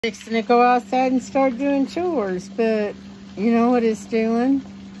Fixing to go outside and start doing chores, but you know what it's doing?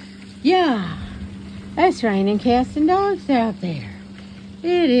 Yeah, that's raining cats and dogs out there.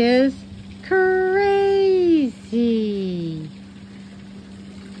 It is crazy.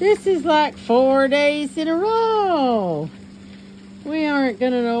 This is like 4 days in a row. We aren't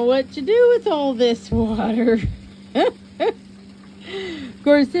gonna know what to do with all this water. Of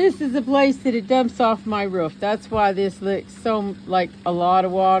course, this is a place that it dumps off my roof. That's why this looks so like a lot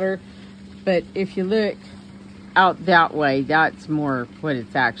of water. But if you look out that way, that's more what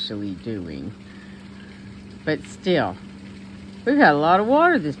it's actually doing. But still, we've had a lot of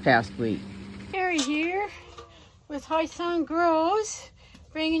water this past week. Harry here with High Sun Grows,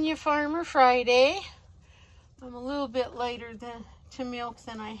 bringing you Farmer Friday. I'm a little bit later to milk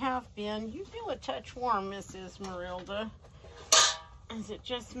than I have been. You feel a touch warm, Mrs. Marilda. Is it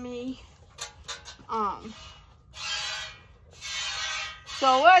just me?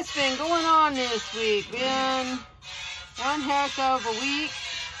 So what's been going on this week? Been one heck of a week.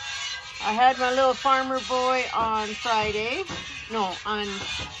 I had my little farmer boy on Friday. No, on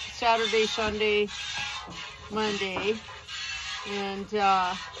Saturday, Sunday, Monday. And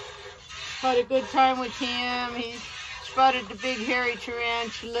had a good time with him. He spotted the big hairy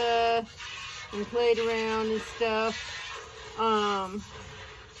tarantula and played around and stuff.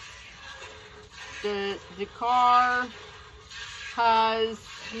 The car has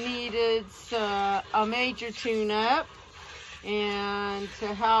needed a major tune-up, and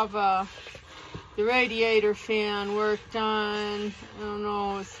to have the radiator fan worked on. I don't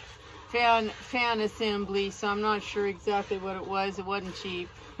know, it's fan assembly, so I'm not sure exactly what it was. It wasn't cheap.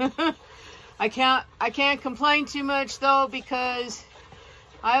 I can't complain too much though, because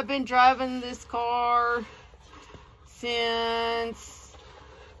I've been driving this car since,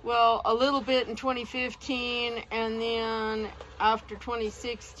 well, a little bit in 2015, and then after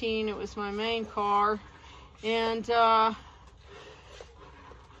 2016 it was my main car. And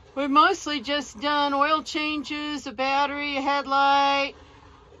we've mostly just done oil changes, a battery, a headlight,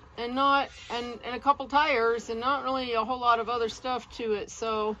 and a couple tires, and not really a whole lot of other stuff to it.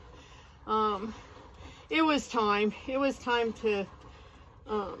 So it was time to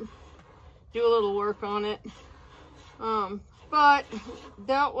do a little work on it. But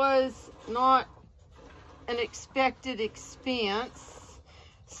that was not an expected expense.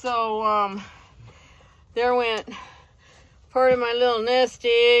 So there went part of my little nest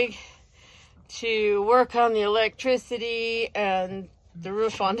egg to work on the electricity and the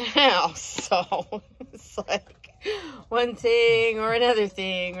roof on the house. So it's like one thing or another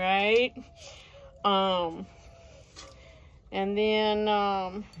thing, right? And then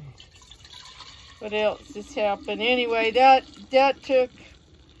what else has happened? Anyway, that took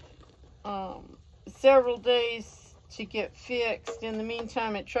several days to get fixed. In the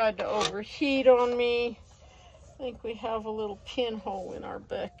meantime, it tried to overheat on me. I think we have a little pinhole in our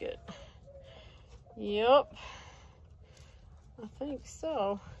bucket. Yep, I think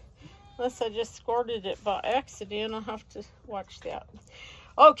so. Unless I just squirted it by accident. I'll have to watch that.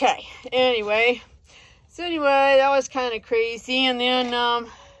 Okay, anyway. So anyway, that was kind of crazy. And then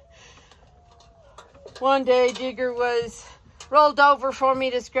one day Digger was rolled over for me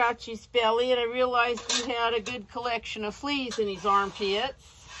to scratch his belly, and I realized he had a good collection of fleas in his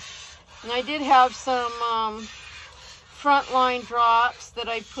armpits. And I did have some frontline drops that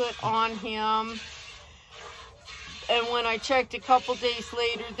I put on him. And when I checked a couple days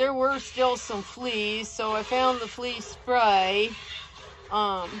later, there were still some fleas, so I found the flea spray.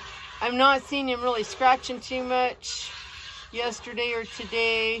 I've not seen him really scratching too much yesterday or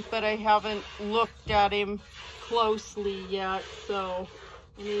today, but I haven't looked at him closely yet, so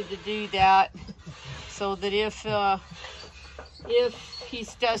I need to do that, so that if he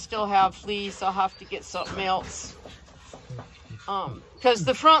does still have fleas, I'll have to get something else. Because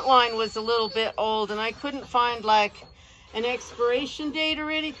the front line was a little bit old, and I couldn't find like an expiration date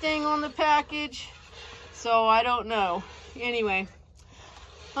or anything on the package, so I don't know. Anyway,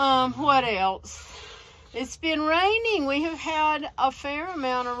 what else? It's been raining. We have had a fair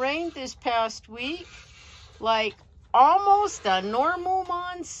amount of rain this past week, like almost a normal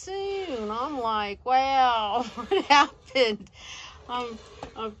monsoon. I'm like, wow, what happened?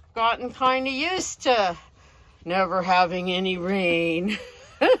 I've gotten kind of used to never having any rain.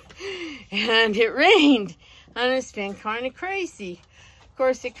 And it rained, and it's been kind of crazy. Of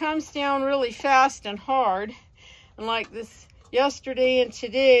course, it comes down really fast and hard, and like this yesterday and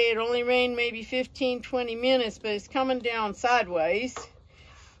today, it only rained maybe 15-20 minutes, but it's coming down sideways.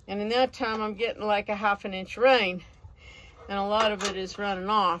 And in that time, I'm getting like a ½ an inch rain, and a lot of it is running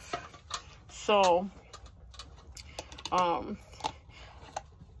off. So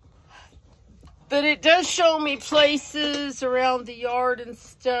But it does show me places around the yard and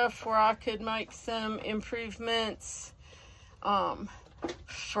stuff where I could make some improvements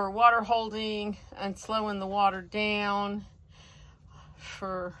for water holding and slowing the water down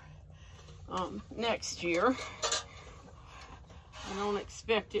for next year. I don't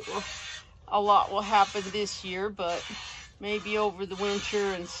expect a lot will happen this year, but maybe over the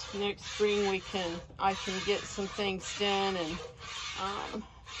winter and next spring I can get some things done and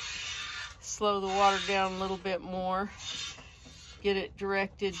slow the water down a little bit more, get it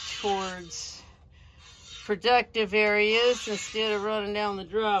directed towards productive areas instead of running down the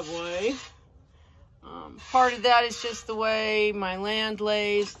driveway. Part of that is just the way my land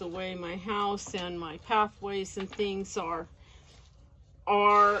lays, the way my house and my pathways and things are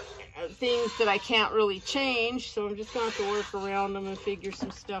things that I can't really change, so I'm just going to have to work around them and figure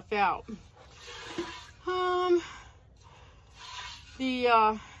some stuff out.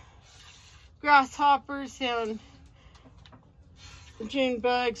 The grasshoppers and June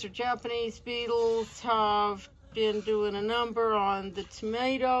bugs or Japanese beetles have been doing a number on the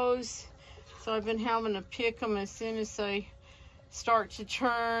tomatoes, so I've been having to pick them as soon as they start to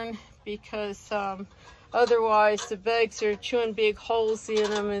turn, because otherwise the bugs are chewing big holes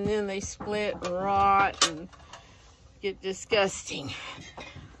in them and then they split and rot and get disgusting.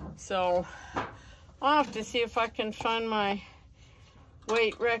 So I'll have to see if I can find my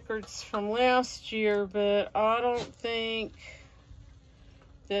weight records from last year, but I don't think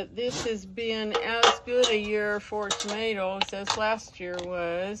that this has been as good a year for tomatoes as last year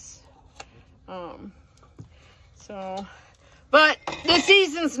was. But the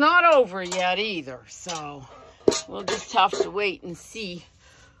season's not over yet either, so we'll just have to wait and see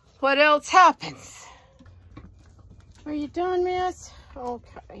what else happens. Are you done, miss?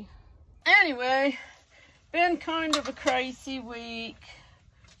 Okay. Anyway, been kind of a crazy week.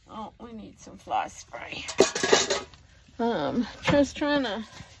 Oh, we need some fly spray. Just trying to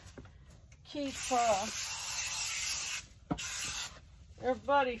keep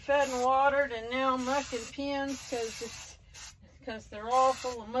everybody fed and watered, and now mucking pins because they're all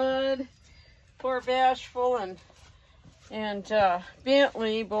full of mud. Poor Bashful and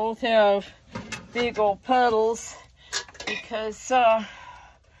Bentley both have big old puddles because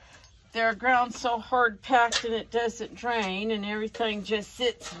their ground's so hard packed and it doesn't drain, and everything just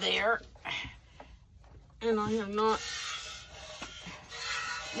sits there. And I have not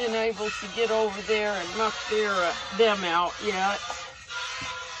been able to get over there and muck them out yet.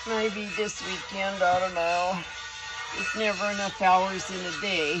 Maybe this weekend, I don't know. It's never enough hours in a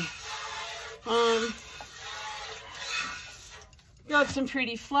day. Got some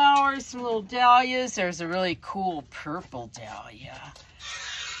pretty flowers, some little dahlias. There's a really cool purple dahlia.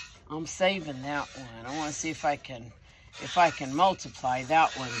 I'm saving that one. I want to see if I can multiply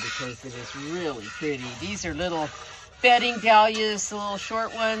that one because it is really pretty. These are little bedding dahlias, the little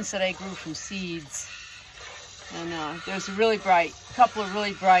short ones that I grew from seeds. And there's a couple of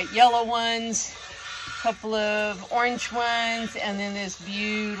really bright yellow ones, a couple of orange ones, and then this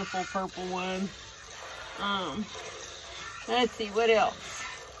beautiful purple one. Let's see what else.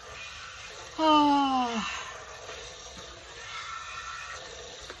 Oh.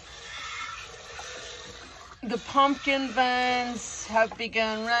 The pumpkin vines have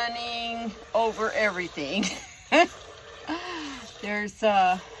begun running over everything. There's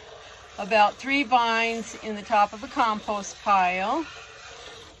about 3 vines in the top of a compost pile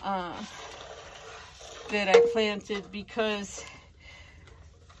that I planted, because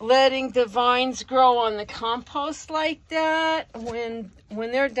letting the vines grow on the compost like that, when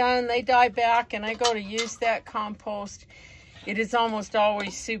they're done, they die back, and I go to use that compost. It is almost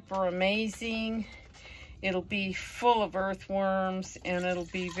always super amazing. It'll be full of earthworms, and it'll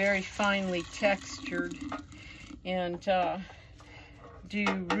be very finely textured and do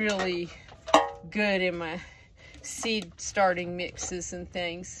really good in my seed starting mixes and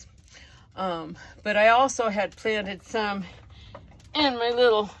things. But I also had planted some in my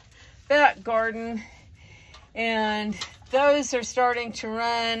little back garden, and those are starting to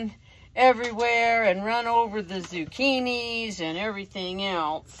run everywhere and run over the zucchinis and everything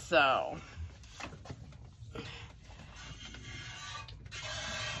else. So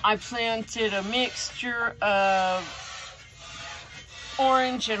I planted a mixture of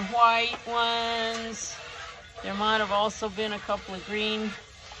orange and white ones. There might have also been a couple of green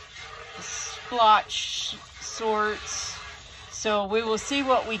splotch sorts. So we will see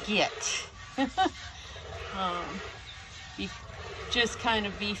what we get. Just kind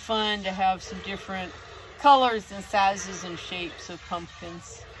of be fun to have some different colors and sizes and shapes of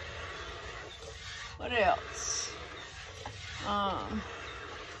pumpkins. What else?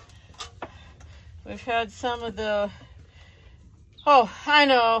 We've had some of the, oh, I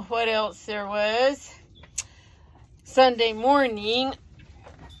know what else there was. Sunday morning,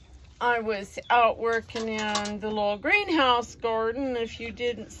 I was out working in the little greenhouse garden. If you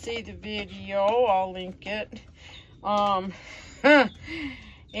didn't see the video, I'll link it. And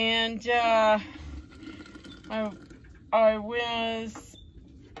I was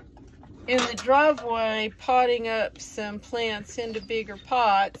in the driveway potting up some plants into bigger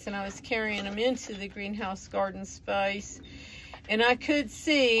pots, and I was carrying them into the greenhouse garden space, and I could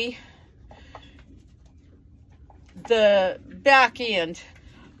see the back end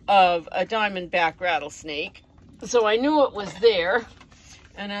of a diamondback rattlesnake. So I knew it was there,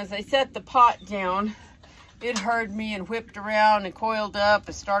 and as I set the pot down, it heard me and whipped around and coiled up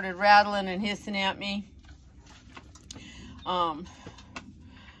and started rattling and hissing at me.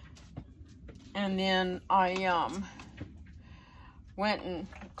 And then I went and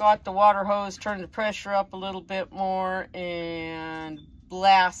got the water hose, turned the pressure up a little bit more, and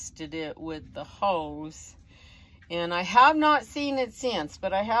blasted it with the hose. And I have not seen it since,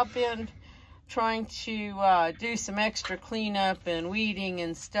 but I have been trying to do some extra cleanup and weeding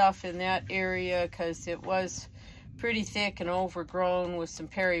and stuff in that area, because it was pretty thick and overgrown with some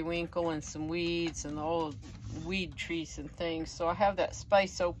periwinkle and some weeds and the old weed trees and things. So I have that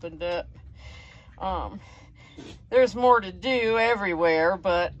space opened up. There's more to do everywhere,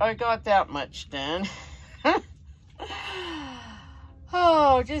 but I got that much done.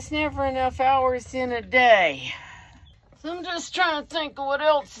 Oh, just never enough hours in a day. So I'm just trying to think of what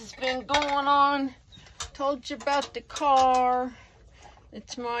else has been going on. Told you about the car, the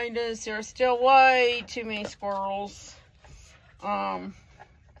tomatoes. There are still way too many squirrels.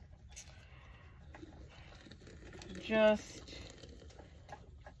 Just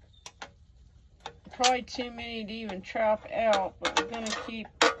probably too many to even trap out, but we're gonna keep,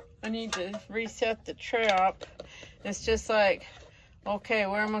 I need to reset the trap. It's just like, okay,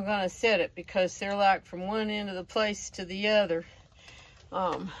 where am I gonna set it? Because they're like from one end of the place to the other.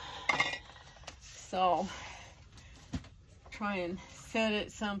 So try and set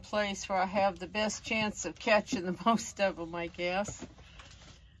it someplace where I have the best chance of catching the most of them, I guess.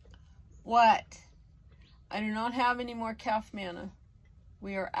 What? I do not have any more calf manna.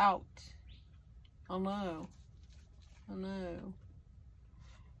 We are out. Oh no. Oh no.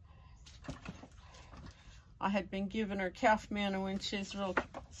 I had been giving her calf manna when she's real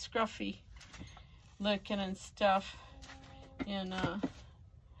scruffy looking and stuff. And now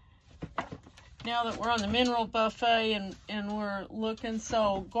that we're on the mineral buffet and we're looking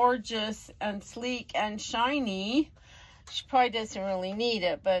so gorgeous and sleek and shiny, she probably doesn't really need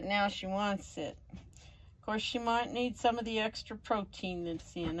it, but now she wants it. Of course, she might need some of the extra protein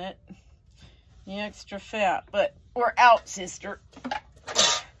that's in it, the extra fat, but we're out, sister.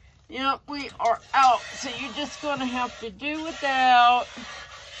 Yep, we are out, so you're just going to have to do without.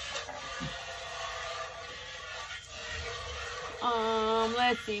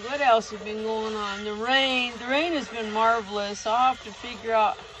 Let's see, what else has been going on? The rain has been marvelous. I'll have to figure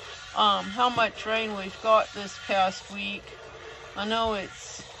out how much rain we've got this past week. I know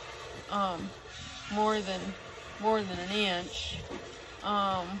it's more than an inch.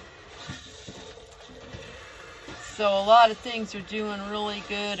 So a lot of things are doing really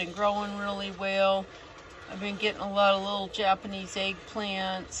good and growing really well. I've been getting a lot of little Japanese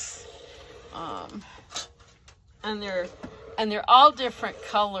eggplants. And they're all different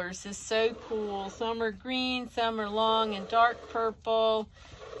colors. It's so cool. Some are green, some are long and dark purple.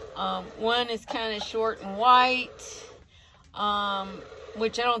 One is kind of short and white,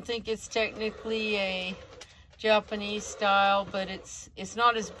 which I don't think it's technically a Japanese style, but it's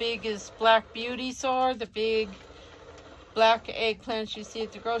not as big as Black Beauties are, the big black eggplants you see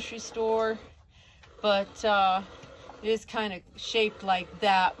at the grocery store, but it is kind of shaped like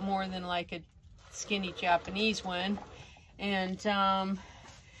that more than like a skinny Japanese one. And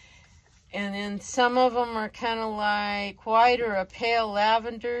then some of them are kind of like white or a pale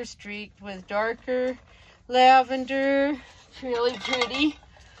lavender streaked with darker lavender. It's really pretty.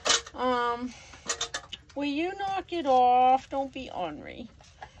 Will you knock it off? Don't be ornery.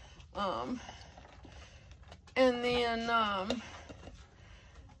 And then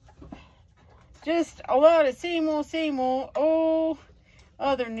just a lot of same old, oh,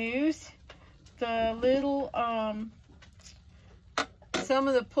 other news. The little, some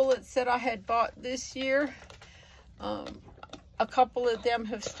of the pullets that I had bought this year, a couple of them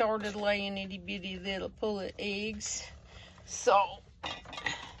have started laying itty bitty little pullet eggs. So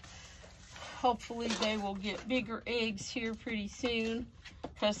hopefully they will get bigger eggs here pretty soon,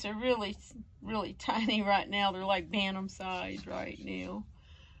 because they're really tiny right now. They're like bantam size right now.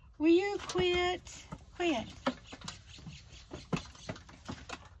 Will you quit? Quit.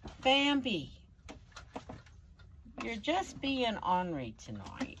 Bambi, you're just being ornery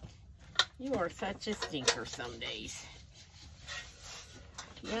tonight. You are such a stinker some days.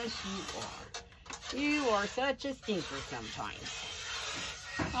 Yes, you are. You are such a stinker sometimes.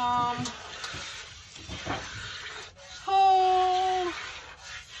 Oh,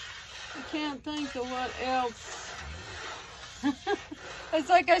 I can't think of what else. It's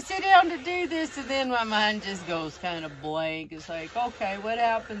like I sit down to do this and then my mind just goes kind of blank. It's like, okay, what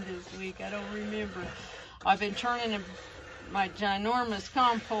happened this week? I don't remember. I've been turning my ginormous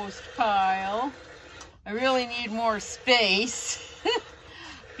compost pile. I really need more space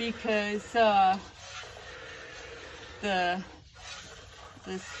because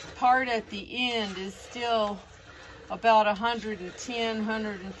this part at the end is still about 110,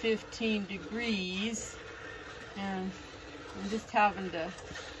 115 degrees, and I'm just having to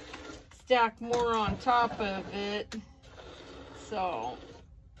stack more on top of it. So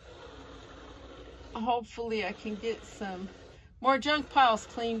hopefully I can get some more junk piles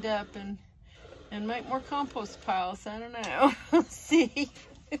cleaned up and make more compost piles. I don't know. We'll see.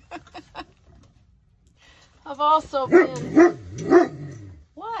 I've also been...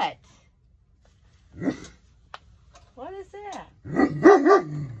 What? What is that? What are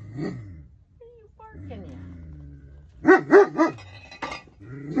you barking at? I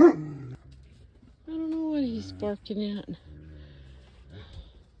don't know what he's barking at.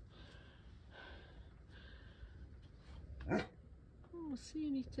 I don't see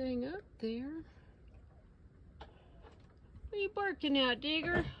anything up there. What are you barking at,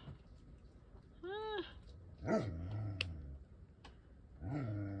 Digger? Huh?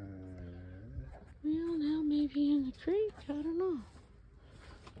 Well, now maybe in the creek. I don't know.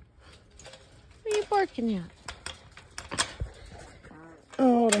 What are you barking at?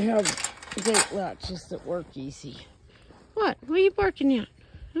 Oh, they have gate latches that work easy. What? What are you barking at?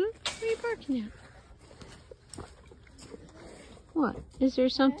 Huh? What are you barking at? What? Is there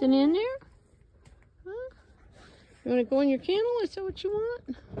something in there? Huh? You want to go in your kennel? Is that what you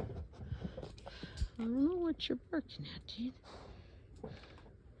want? I don't know what you're barking at, dude.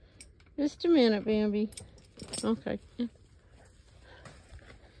 Just a minute, Bambi. Okay. I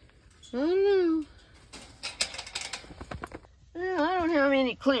don't know. Well, I don't have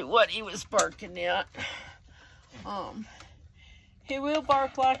any clue what he was barking at. He will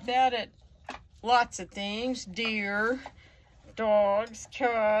bark like that at lots of things. Deer, dogs,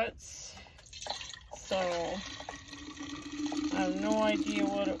 cats. So, I have no idea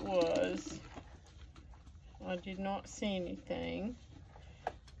what it was. I did not see anything.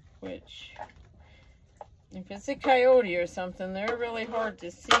 Which, if it's a coyote or something, they're really hard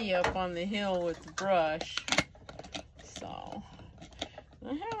to see up on the hill with the brush. So,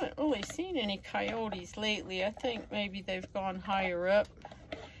 I haven't really seen any coyotes lately. I think maybe they've gone higher up,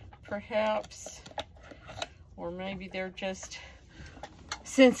 perhaps. Or maybe they're just,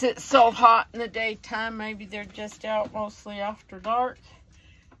 since it's so hot in the daytime, maybe they're just out mostly after dark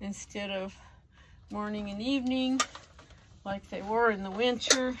instead of morning and evening, like they were in the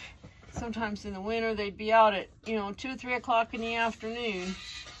winter. Sometimes in the winter they'd be out at, 2 or 3 o'clock in the afternoon.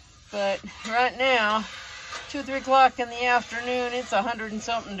 But right now, 2 or 3 o'clock in the afternoon, it's 100 and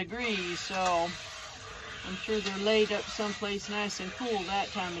something degrees. So I'm sure they're laid up someplace nice and cool that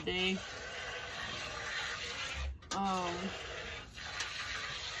time of day.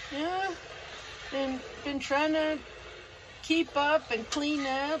 Yeah, been trying to keep up and clean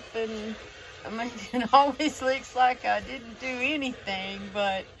up, and I mean, it always looks like I didn't do anything,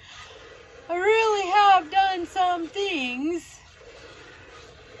 but I really have done some things.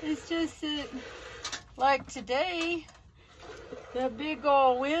 It's just that, like today, the big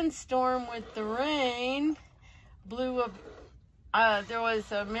old windstorm with the rain blew up. There was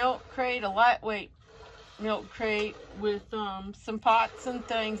a milk crate, a lightweight milk crate with some pots and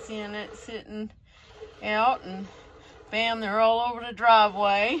things in it sitting out, and bam, they're all over the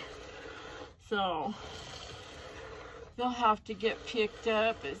driveway. So they'll have to get picked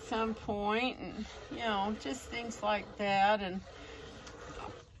up at some point, and just things like that. And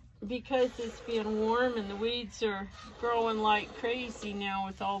because it's been warm and the weeds are growing like crazy now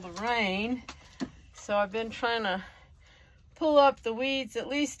with all the rain, so I've been trying to pull up the weeds at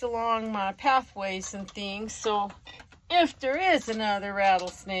least along my pathways and things, so if there is another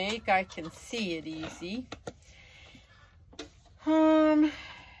rattlesnake, I can see it easy.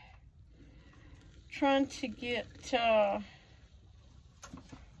 Trying to get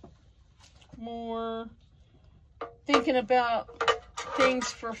more, thinking about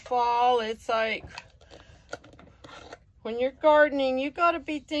things for fall. It's like when you're gardening, you got to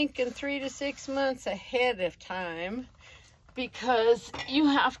be thinking 3 to 6 months ahead of time, because you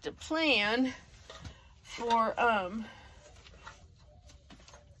have to plan for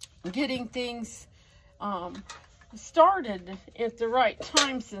getting things started at the right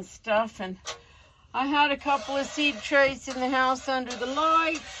times and stuff. And I had a couple of seed trays in the house under the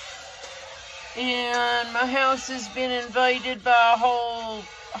light, and my house has been invaded by a whole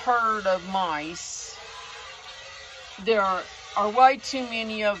herd of mice. There are way too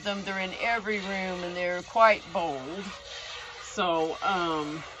many of them. They're in every room, and they're quite bold. So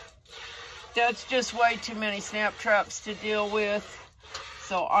that's just way too many snap traps to deal with.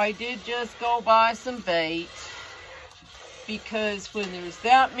 So I did just go buy some bait, because when there's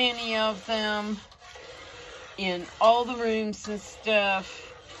that many of them in all the rooms and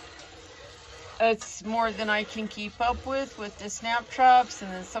stuff, it's more than I can keep up with the snap traps,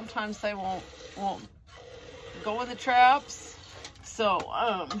 and then sometimes they won't go in the traps. So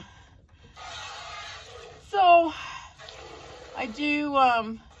I do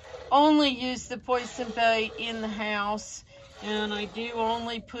only use the poison bait in the house, and I do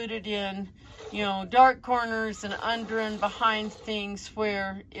only put it in, you know, dark corners and under and behind things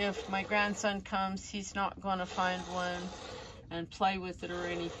where if my grandson comes, he's not going to find one and play with it or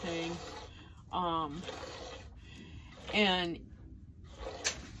anything. And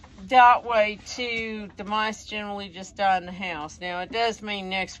that way too, the mice generally just die in the house. Now, it does mean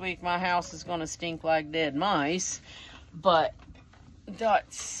next week my house is going to stink like dead mice, but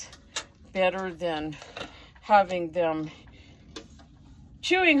that's better than having them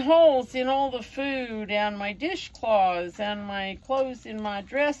chewing holes in all the food and my dishcloths and my clothes in my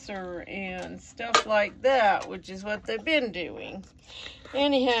dresser and stuff like that, which is what they've been doing.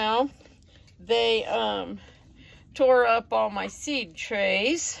 Anyhow, they tore up all my seed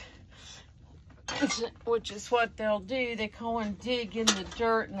trays, which is what they'll do. They go and dig in the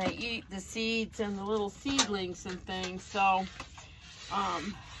dirt, and they eat the seeds and the little seedlings and things. So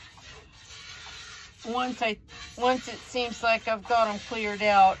once it seems like I've got them cleared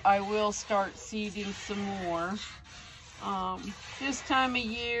out, I will start seeding some more. This time of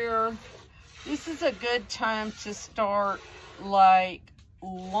year, this is a good time to start like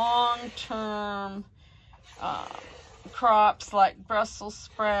long-term crops like Brussels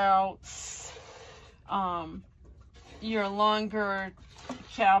sprouts, your longer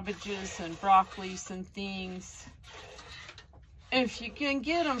cabbages and broccolis and things. If you can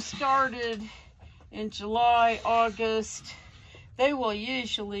get them started in July, August, they will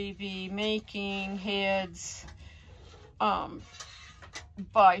usually be making heads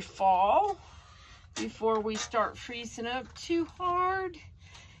by fall, before we start freezing up too hard.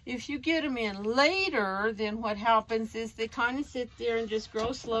 If you get them in later, then what happens is they kind of sit there and just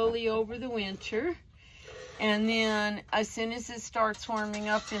grow slowly over the winter. And then as soon as it starts warming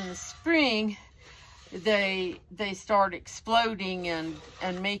up in the spring, they start exploding and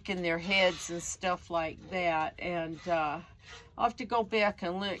making their heads and stuff like that. And I'll have to go back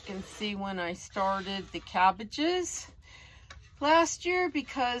and look and see when I started the cabbages last year,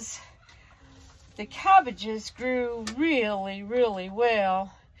 because the cabbages grew really, really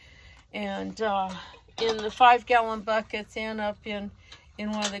well. And in the 5-gallon buckets and up in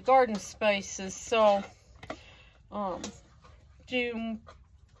one of the garden spaces. So I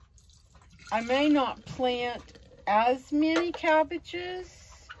may not plant as many cabbages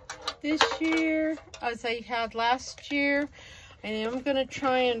this year as I had last year. I am going to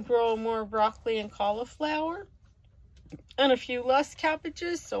try and grow more broccoli and cauliflower and a few less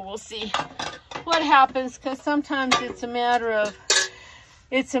cabbages. So we'll see what happens, because sometimes it's a matter of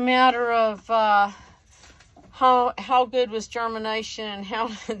how good was germination and how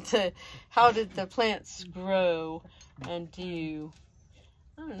did the plants grow and do.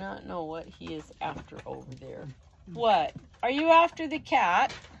 I do not know what he is after over there. What? Are you after the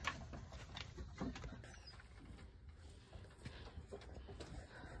cat?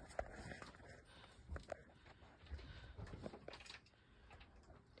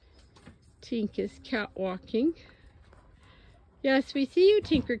 Tink is cat walking. Yes, we see you,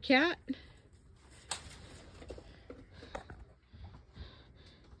 Tinker Cat.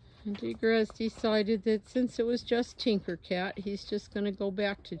 And Digger has decided that since it was just Tinker Cat, he's just going to go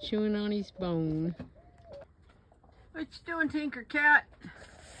back to chewing on his bone. What you doing, Tinker Cat?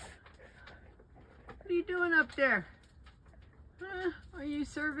 What are you doing up there? Are you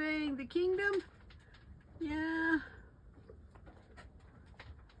surveying the kingdom? Yeah.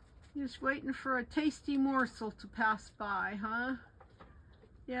 Just waiting for a tasty morsel to pass by, huh?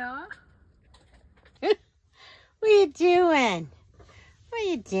 Yeah? What are you doing? What are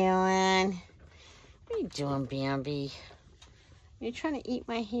you doing? What are you doing, Bambi? You're trying to eat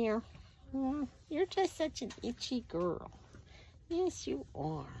my hair. You're just such an itchy girl. Yes, you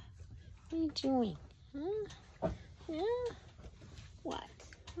are. What are you doing? Huh? Yeah? What?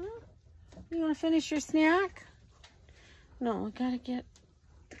 Huh? You want to finish your snack? No, I gotta get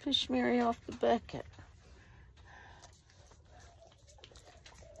Fish Mary off the bucket.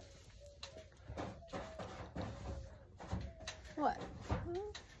 What? Huh?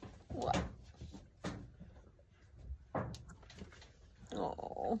 What?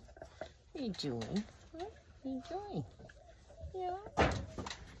 Oh, what are you doing? What are you doing? Yeah.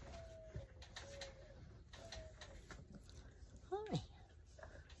 Hi.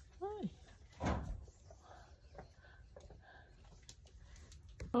 Hi.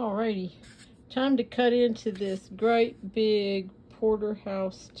 Alrighty, time to cut into this great big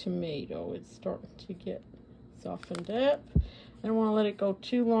porterhouse tomato. It's starting to get softened up. I don't want to let it go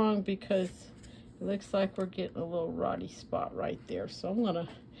too long because it looks like we're getting a little rotty spot right there. So I'm going to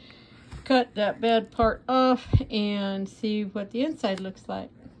cut that bad part off and see what the inside looks like.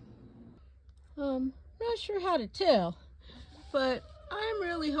 Not sure how to tell, but I'm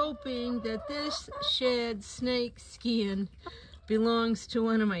really hoping that this shed snake skin belongs to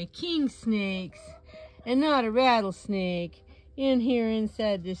one of my king snakes and not a rattlesnake in here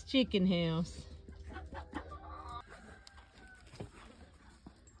inside this chicken house.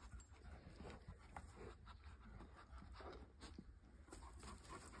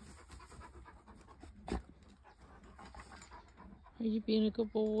 Are you being a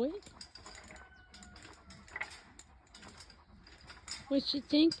good boy? What you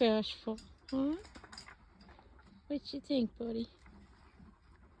think, Bashful? Huh? What you think, buddy?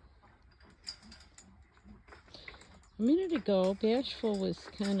 A minute ago, Bashful was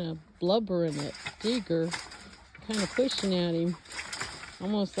kind of blubbering at Digger, kind of pushing at him,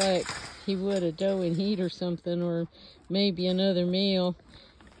 almost like he would a doe in heat or something, or maybe another male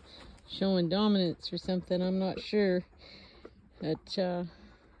showing dominance or something. I'm not sure. But a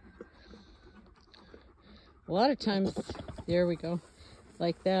lot of times, there we go,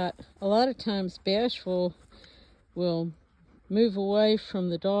 like that. A lot of times Bashful will move away from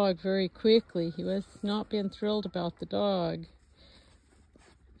the dog very quickly. He has not been thrilled about the dog.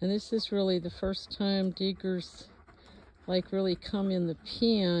 And this is really the first time Digger's like really come in the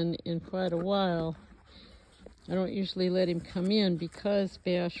pen in quite a while. I don't usually let him come in because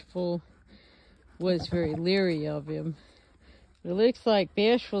Bashful was very leery of him. It looks like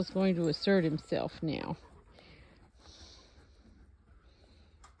Bashful's going to assert himself now.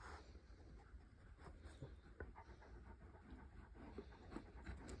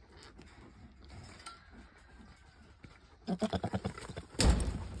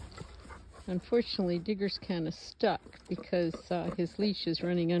 Unfortunately, Digger's kind of stuck because his leash is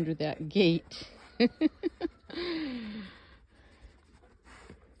running under that gate.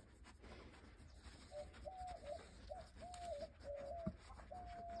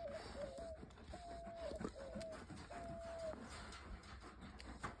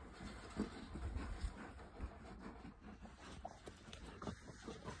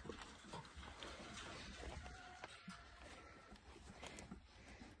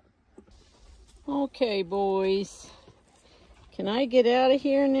 Okay, boys. Can I get out of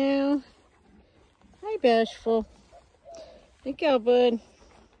here now? Hi, Bashful. Look out, bud.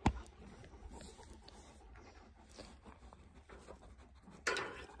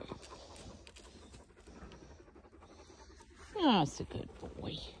 Oh, that's a good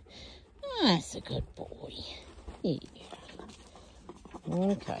boy. That's a good boy. Yeah.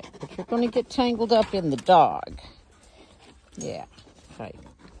 Okay, but you're going to get tangled up in the dog. Yeah. Okay.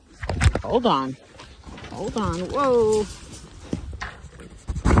 Hold on. Hold on. Whoa.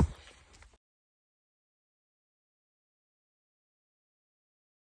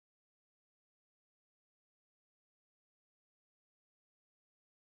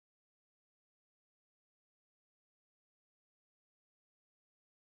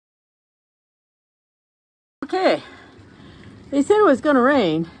 Okay. They said it was going to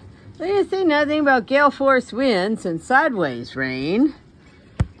rain. They didn't say nothing about gale force winds and sideways rain.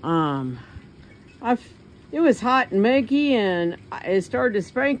 It was hot and muggy and it started to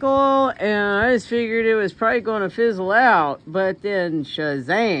sprinkle and I just figured it was probably going to fizzle out, but then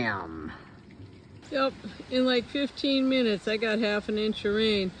shazam. Yep, in like 15 minutes I got half an inch of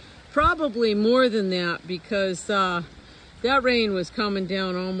rain. Probably more than that because that rain was coming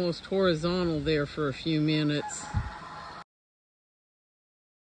down almost horizontal there for a few minutes.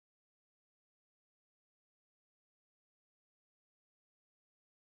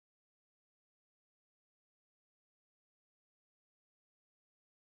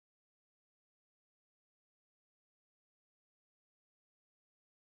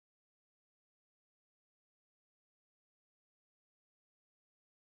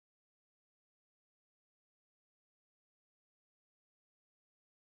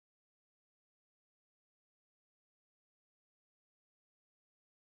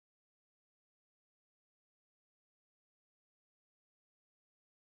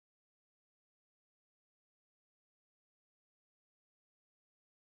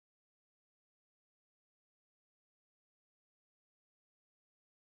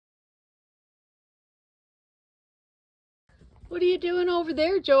 What are you doing over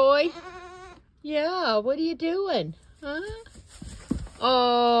there, Joy? Yeah, what are you doing? Huh?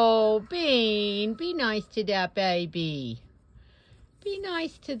 Oh, Bean, be nice to that baby. Be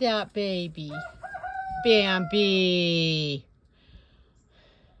nice to that baby. Bambi.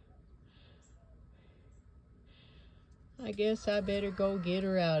 I guess I better go get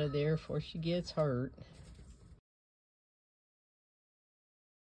her out of there before she gets hurt.